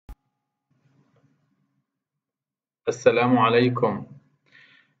السلام عليكم.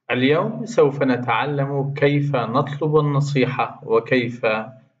 اليوم سوف نتعلم كيف نطلب النصيحة وكيف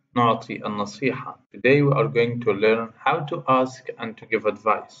نعطي النصيحة. Today we are going to learn how to ask and to give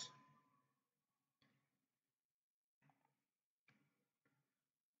advice.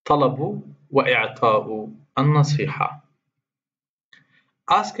 طلب وإعطاء النصيحة.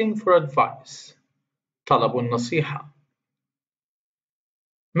 Asking for advice. طلب النصيحة.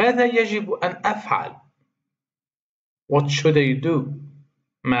 ماذا يجب أن أفعل؟ What should I do?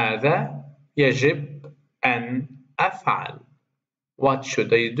 ماذا يجب أن أفعل? What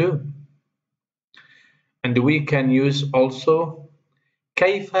should I do? And we can use also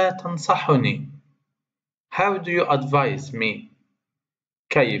كيف تنصحني? How do you advise me?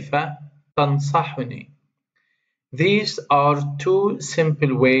 كيف تنصحني? These are two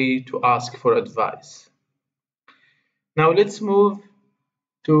simple ways to ask for advice. Now let's move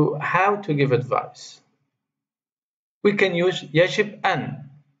to how to give advice. We can use يجب أن.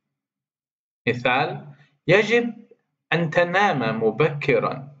 مثال يجب أن تنام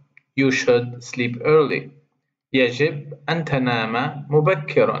مبكرا. You should sleep early. يجب أن تنام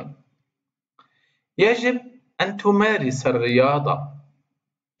مبكرا. يجب أن تمارس الرياضة.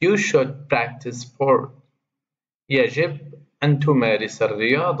 You should practice sport. يجب أن تمارس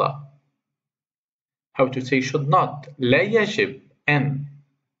الرياضة. How to say should not. لا يجب أن.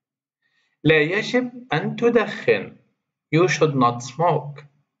 لا يجب أن تدخن. You should not smoke.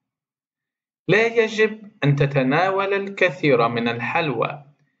 لا يجب أن تتناول الكثير من الحلوى.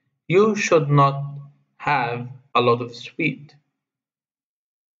 You should not have a lot of sweet.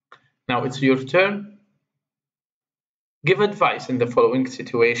 Now it's your turn. Give advice in the following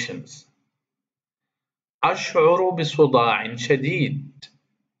situations. أشعر بصداع شديد.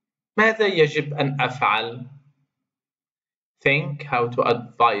 ماذا يجب أن أفعل? Think how to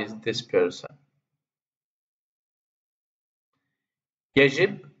advise this person.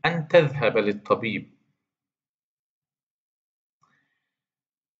 يجب أن تذهب للطبيب.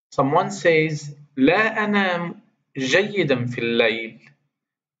 Someone says لا أنام جيدا في الليل.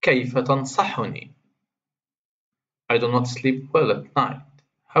 كيف تنصحني? I do not sleep well at night.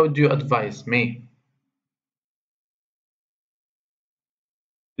 How do you advise me?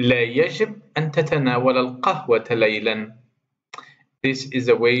 لا يجب أن تتناول القهوة ليلا. This is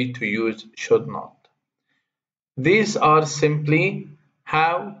a way to use should not. These are simply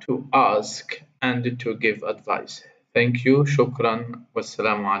how to ask and to give advice. Thank you. شكرا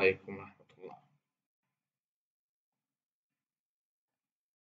والسلام عليكم.